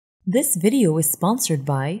This video is sponsored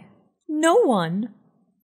by no one.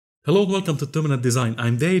 Hello and welcome to 2Minute Design.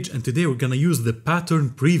 I'm Dej and today we're gonna use the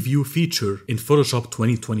pattern preview feature in Photoshop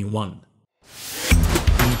 2021.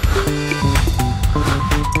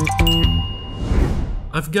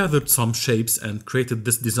 I've gathered some shapes and created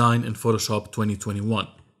this design in Photoshop 2021.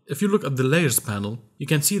 If you look at the layers panel, you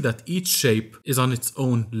can see that each shape is on its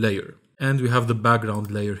own layer and we have the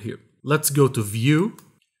background layer here. Let's go to View,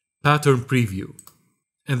 Pattern Preview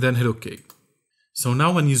and then hit OK. So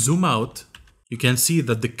now when you zoom out, you can see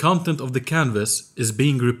that the content of the canvas is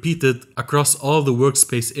being repeated across all the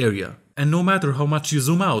workspace area. And no matter how much you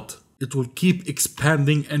zoom out, it will keep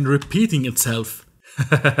expanding and repeating itself.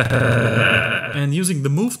 And using the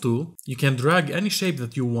Move tool, you can drag any shape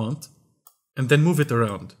that you want and then move it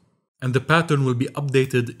around. And the pattern will be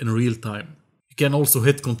updated in real time. You can also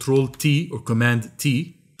hit Ctrl T or Command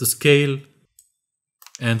T to scale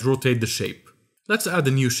and rotate the shape. Let's add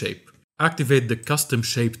a new shape. Activate the Custom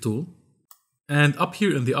Shape tool. And up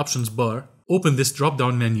here in the options bar, open this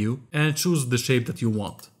drop-down menu and choose the shape that you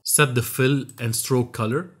want. Set the fill and stroke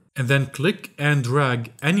color and then click and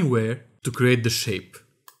drag anywhere to create the shape.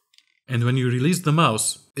 And when you release the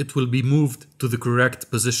mouse, it will be moved to the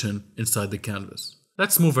correct position inside the canvas.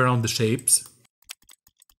 Let's move around the shapes.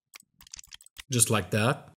 Just like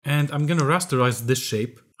that. And I'm gonna rasterize this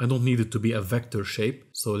shape. I don't need it to be a vector shape.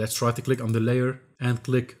 So let's try to click on the layer and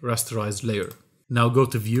click Rasterize Layer. Now go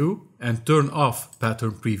to View and turn off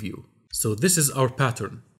Pattern Preview. So this is our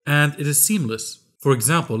pattern and it is seamless. For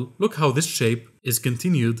example, look how this shape is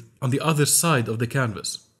continued on the other side of the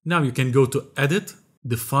canvas. Now you can go to Edit,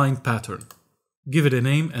 Define Pattern. Give it a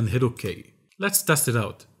name and hit OK. Let's test it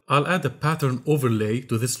out. I'll add a pattern overlay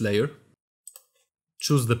to this layer.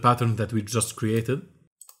 Choose the pattern that we just created.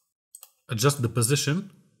 Adjust the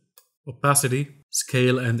position, opacity,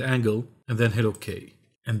 scale and angle, and then hit OK.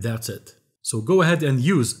 And that's it. So go ahead and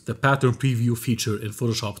use the pattern preview feature in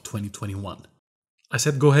Photoshop 2021. I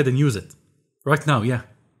said go ahead and use it. Right now, yeah.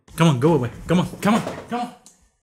 Come on, go away. Come on, come on, come on.